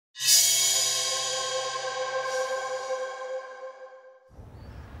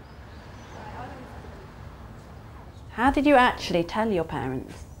How did you actually tell your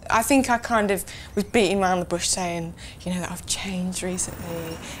parents? I think I kind of was beating around the bush saying, you know, that I've changed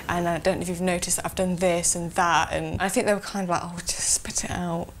recently and I don't know if you've noticed that I've done this and that, and I think they were kind of like, oh, just spit it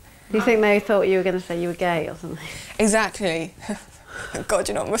out. Do you think they thought you were going to say you were gay or something? Exactly. God,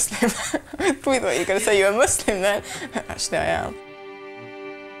 you're not Muslim. We thought you were going to say you were Muslim then. Actually, I am.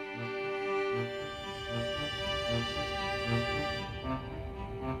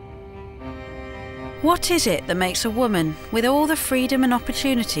 What is it that makes a woman, with all the freedom and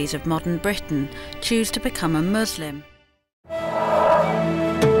opportunities of modern Britain, choose to become a Muslim?